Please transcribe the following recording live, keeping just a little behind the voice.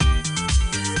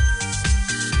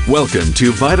Welcome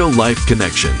to Vital Life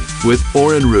Connection with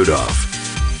Oren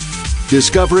Rudolph.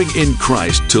 Discovering in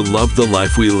Christ to love the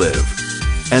life we live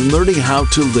and learning how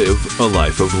to live a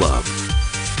life of love.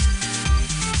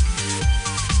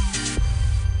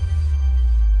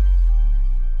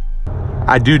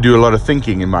 I do a lot of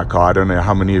thinking in my car. I don't know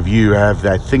how many of you have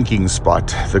that thinking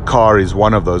spot. The car is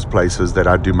one of those places that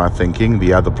I do my thinking.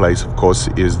 The other place, of course,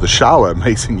 is the shower,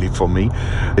 amazingly for me,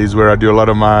 is where I do a lot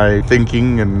of my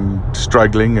thinking and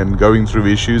struggling and going through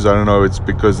issues. I don't know, it's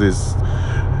because it's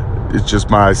just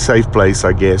my safe place,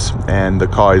 I guess, and the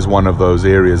car is one of those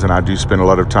areas. And I do spend a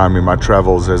lot of time in my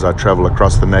travels as I travel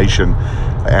across the nation,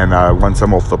 and once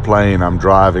I'm off the plane, I'm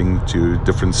driving to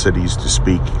different cities to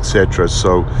speak, etc.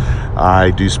 So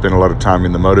I do spend a lot of time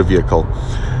in the motor vehicle.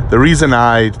 The reason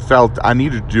I felt I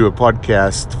needed to do a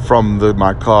podcast from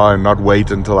my car and not wait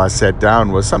until I sat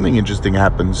down was something interesting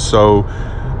happened. So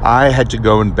I had to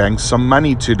go and bank some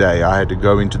money today. I had to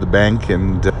go into the bank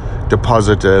and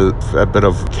deposit a bit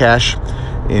of cash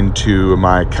into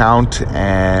my account,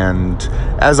 and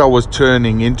as I was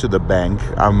turning into the bank,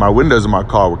 my windows in my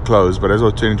car were closed, but as I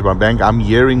was turning to my bank, I'm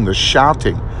hearing the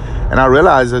shouting, and I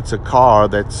realize it's a car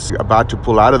that's about to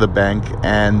pull out of the bank,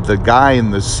 and the guy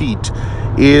in the seat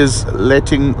is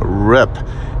letting rip.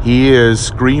 He is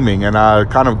screaming, and I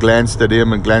kind of glanced at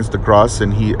him and glanced across,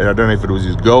 and I don't know if it was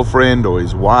his girlfriend or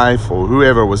his wife or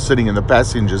whoever was sitting in the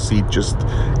passenger seat, just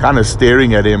kind of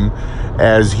staring at him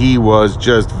as he was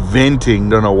just venting.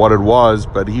 Don't know what it was,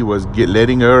 but he was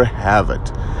letting her have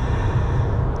it.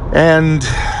 And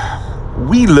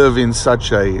we live in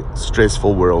such a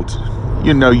stressful world.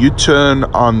 You know, you turn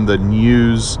on the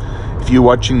news, if you're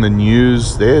watching the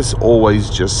news, there's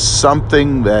always just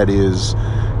something that is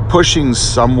pushing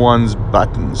someone's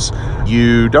buttons.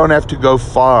 You don't have to go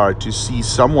far to see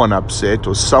someone upset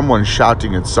or someone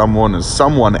shouting at someone or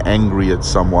someone angry at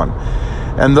someone.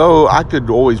 And though I could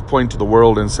always point to the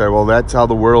world and say, well, that's how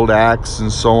the world acts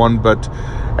and so on, but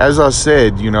as I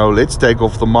said, you know, let's take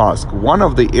off the mask. One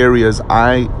of the areas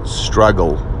I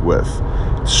struggled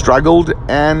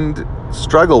and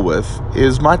struggle with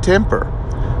is my temper.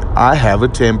 I have a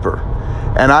temper.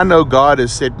 And I know God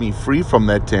has set me free from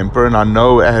that temper. And I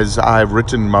know, as I've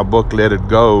written in my book, Let It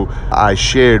Go, I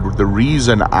shared the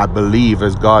reason I believe,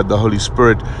 as God, the Holy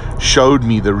Spirit, showed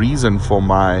me the reason for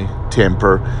my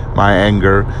temper, my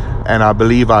anger. And I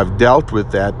believe I've dealt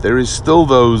with that. There is still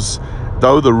those,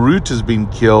 though the root has been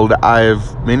killed,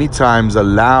 I've many times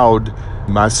allowed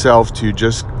myself to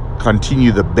just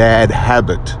continue the bad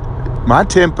habit. My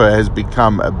temper has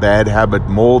become a bad habit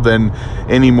more than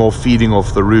any more feeding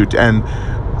off the root. And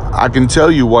I can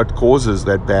tell you what causes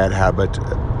that bad habit: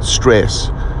 stress.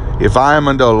 If I am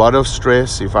under a lot of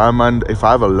stress, if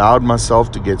I've allowed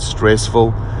myself to get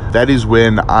stressful, that is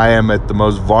when I am at the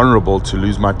most vulnerable to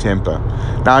lose my temper.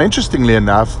 Now, interestingly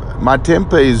enough, my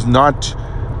temper is not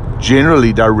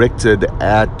generally directed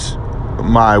at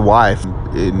my wife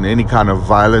in any kind of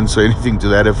violence or anything to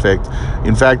that effect.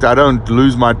 In fact, I don't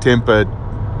lose my temper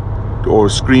or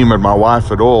scream at my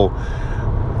wife at all.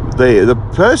 The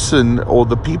person or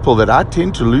the people that I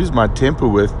tend to lose my temper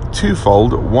with,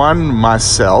 twofold. One,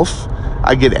 myself.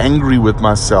 I get angry with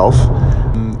myself.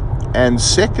 And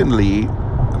secondly,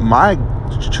 my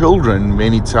children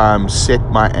many times set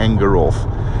my anger off.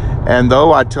 And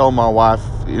though I tell my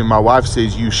wife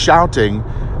says, "You shouting,"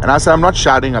 and I say, "I'm not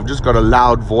shouting, I've just got a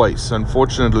loud voice."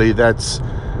 Unfortunately,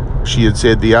 she had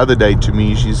said the other day to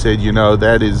me, she said, "You know,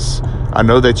 I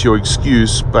know that's your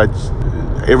excuse, but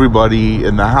everybody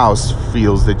in the house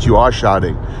feels that you are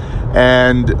shouting."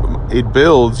 And it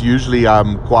builds. Usually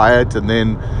I'm quiet, and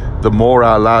then the more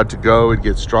I allow it to go, it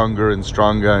gets stronger and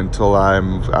stronger until I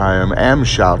am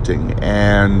shouting.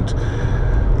 And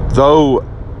though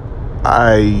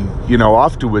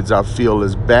afterwards I feel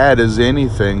as bad as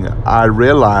anything, I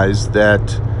realize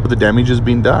that the damage has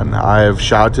been done. I have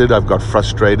shouted, I've got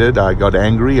frustrated, I got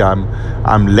angry,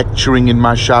 I'm lecturing in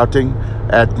my shouting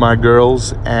at my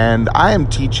girls, and I am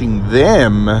teaching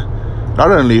them,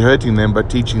 not only hurting them, but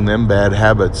teaching them bad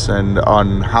habits and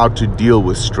on how to deal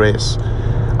with stress.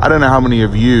 I don't know how many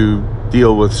of you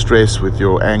deal with stress with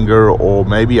your anger, or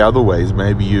maybe other ways.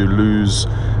 Maybe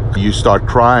you start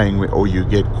crying, or you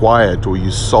get quiet, or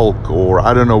you sulk, or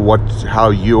I don't know how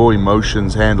your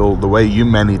emotions handle, the way you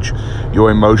manage your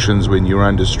emotions when you're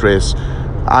under stress.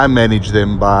 I manage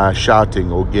them by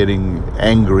shouting or getting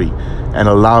angry and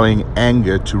allowing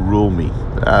anger to rule me.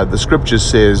 The scripture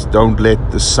says, don't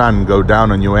let the sun go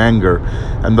down on your anger.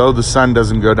 And though the sun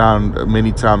doesn't go down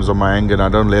many times on my anger, and I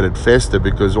don't let it fester,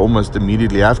 because almost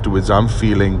immediately afterwards I'm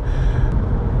feeling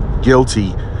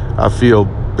guilty. I feel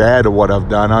bad at what I've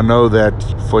done. I know that,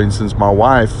 for instance, my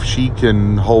wife, she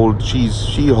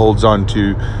holds on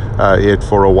to it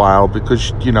for a while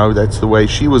because, that's the way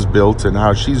she was built and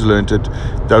how she's learned it,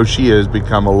 though she has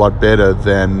become a lot better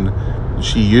than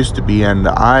she used to be, and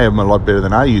I am a lot better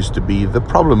than I used to be. The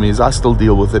problem is I still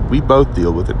deal with it. We both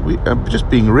deal with it. Just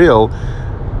being real,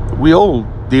 we all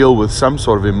deal with some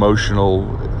sort of emotional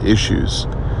issues,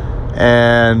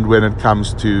 and when it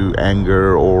comes to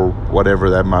anger or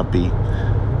whatever that might be.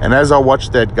 And as I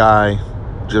watched that guy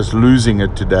just losing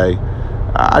it today,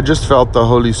 I just felt the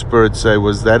Holy Spirit say,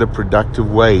 was that a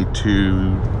productive way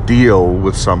to deal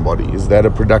with somebody? Is that a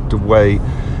productive way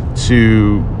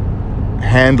to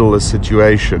handle a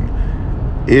situation?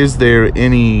 Is there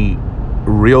any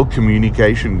real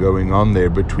communication going on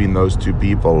there between those two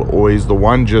people? Or is the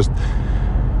one just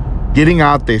getting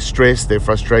out their stress, their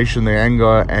frustration, their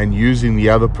anger, and using the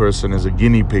other person as a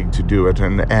guinea pig to do it?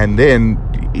 And then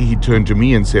he turned to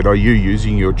me and said, are you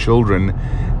using your children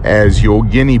as your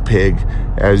guinea pig,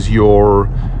 as your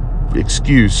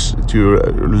excuse to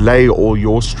lay all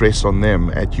your stress on them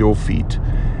at your feet?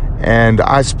 And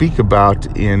I speak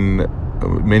about in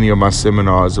many of my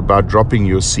seminars about dropping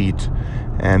your seat.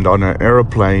 And on an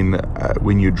airplane,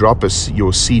 when you drop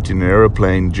your seat in an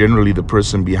airplane, generally the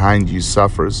person behind you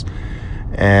suffers,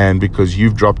 and because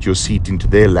you've dropped your seat into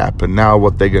their lap. And now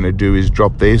what they're going to do is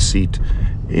drop their seat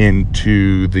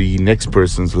into the next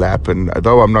person's lap. And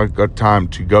though I've not got time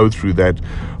to go through that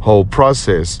whole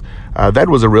process, that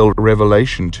was a real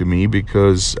revelation to me,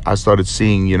 because I started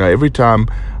seeing, every time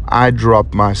I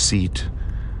drop my seat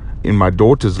in my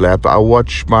daughter's lap, I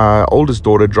watch my oldest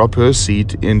daughter drop her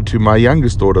seat into my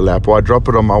youngest daughter's lap, or I drop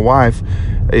it on my wife,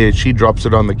 she drops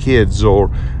it on the kids, or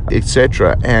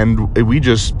etc. And we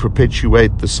just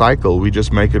perpetuate the cycle. We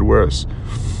just make it worse.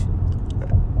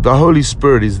 The Holy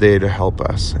Spirit is there to help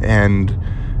us. And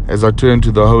as I turn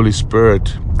to the Holy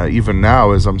Spirit, even now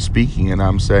as I'm speaking and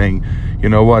I'm saying, you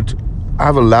know what,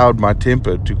 I've allowed my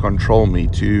temper to control me,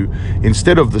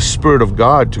 instead of the Spirit of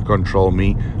God to control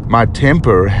me, my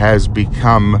temper has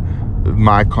become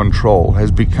my control,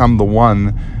 has become the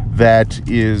one that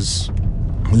is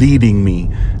leading me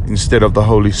instead of the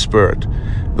Holy Spirit.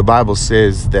 The Bible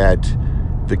says that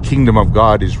the kingdom of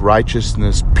God is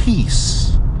righteousness,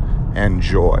 peace, and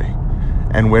joy.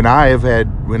 And when I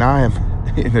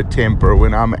am in a temper,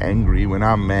 when I'm angry, when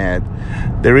I'm mad,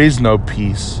 there is no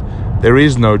peace, there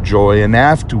is no joy, and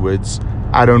afterwards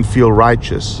I don't feel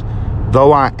righteous.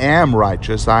 Though I am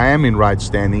righteous, I am in right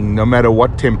standing, no matter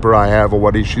what temper I have or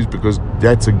what issues, because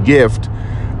that's a gift,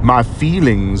 my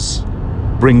feelings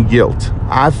bring guilt.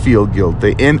 I feel guilt.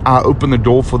 I open the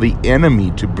door for the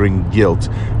enemy to bring guilt,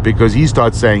 because he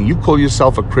starts saying, you call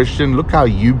yourself a Christian, look how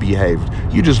you behaved.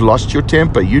 You just lost your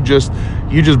temper. You just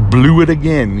blew it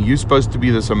again. You're supposed to be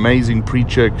this amazing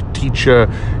preacher, teacher,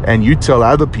 and you tell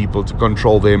other people to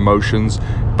control their emotions,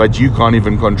 but you can't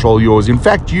even control yours. In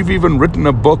fact, you've even written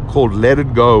a book called Let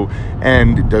It Go.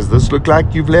 And does this look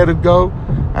like you've let it go?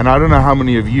 And I don't know how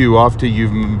many of you, after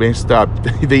you've messed up,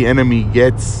 the enemy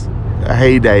gets a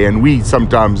heyday, and we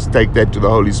sometimes take that to the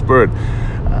Holy Spirit.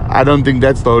 I don't think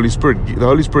that's the Holy Spirit. The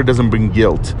Holy Spirit doesn't bring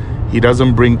guilt. He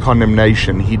doesn't bring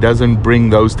condemnation. He doesn't bring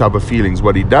those type of feelings.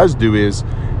 What he does do is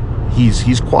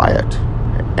he's quiet,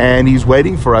 and he's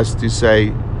waiting for us to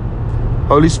say,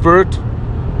 Holy Spirit,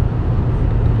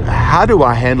 how do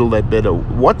I handle that better?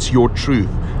 What's your truth?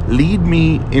 Lead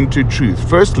me into truth.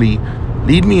 Firstly,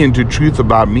 lead me into truth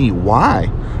about me. Why?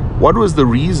 What was the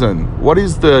reason? What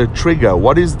is the trigger?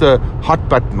 What is the hot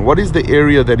button? What is the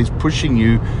area that is pushing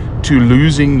you to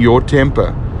losing your temper?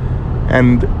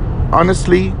 And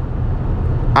honestly,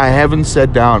 I haven't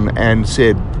sat down and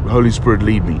said, Holy Spirit,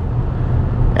 lead me.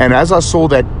 And as I saw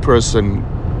that person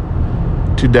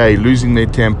today losing their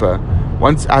temper,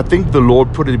 I think the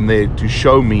Lord put him there to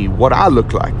show me what I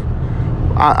look like.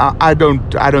 I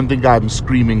don't think I'm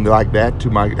screaming like that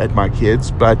at my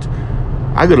kids, but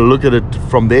I got to look at it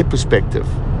from their perspective.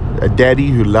 A daddy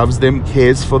who loves them,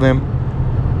 cares for them,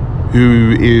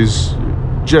 who is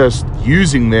just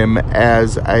using them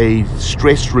as a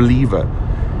stress reliever.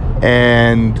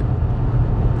 And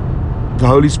the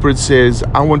Holy Spirit says,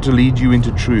 I want to lead you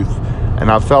into truth. And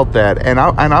I felt that. And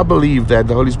I believe that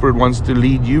the Holy Spirit wants to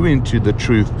lead you into the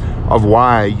truth of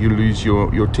why you lose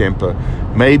your temper.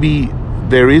 Maybe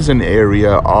there is an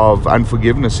area of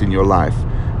unforgiveness in your life.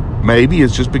 Maybe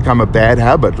it's just become a bad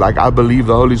habit. Like, I believe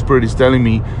the Holy Spirit is telling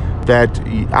me that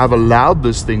I've allowed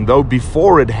this thing, though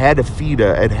before it had a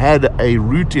feeder, it had a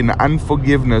root in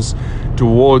unforgiveness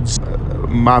towards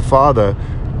my father,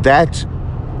 that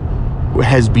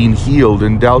has been healed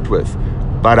and dealt with.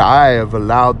 but I have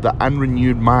allowed the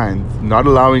unrenewed mind, not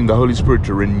allowing the Holy Spirit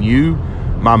to renew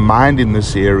my mind in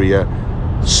this area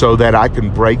so that I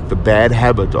can break the bad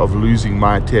habit of losing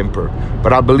my temper.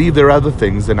 But I believe there are other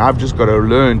things, and I've just got to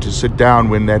learn to sit down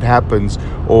when that happens,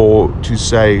 or to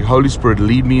say, Holy Spirit,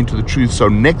 lead me into the truth, so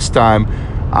next time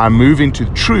I move into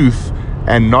truth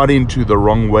and not into the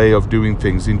wrong way of doing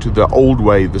things, into the old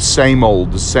way, the same old,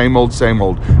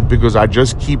 because I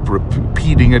just keep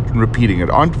repeating it and repeating it.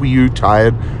 Aren't you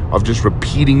tired of just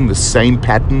repeating the same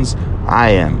patterns? I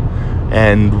am.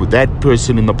 And that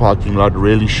person in the parking lot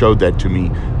really showed that to me,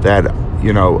 that,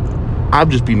 I've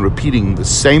just been repeating the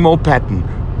same old pattern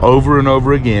over and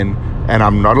over again, and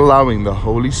I'm not allowing the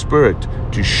Holy Spirit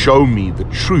to show me the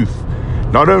truth,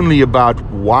 not only about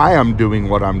why I'm doing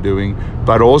what I'm doing,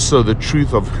 but also the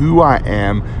truth of who I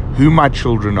am, who my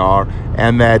children are,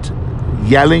 and that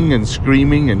yelling and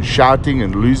screaming and shouting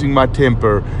and losing my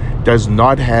temper does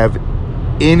not have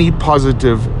any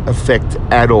positive effect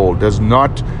at all, does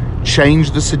not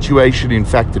change the situation. In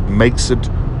fact, it makes it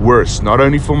worse, not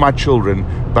only for my children,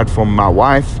 but for my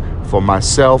wife, for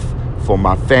myself, for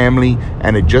my family,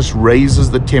 and it just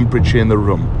raises the temperature in the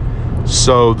room.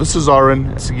 So this is Oren,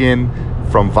 once again,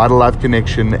 from Vital Life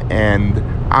Connection, and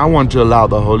I want to allow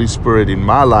the Holy Spirit in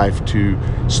my life to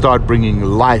start bringing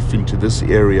life into this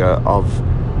area of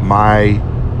my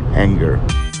anger.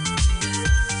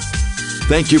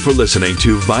 Thank you for listening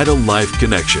to Vital Life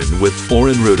Connection with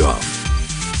Oren Rudolph.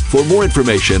 For more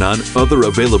information on other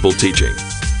available teaching,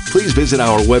 please visit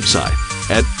our website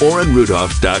at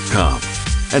orenrudolph.com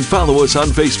and follow us on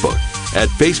Facebook at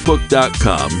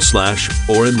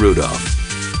facebook.com/Oren Rudolph.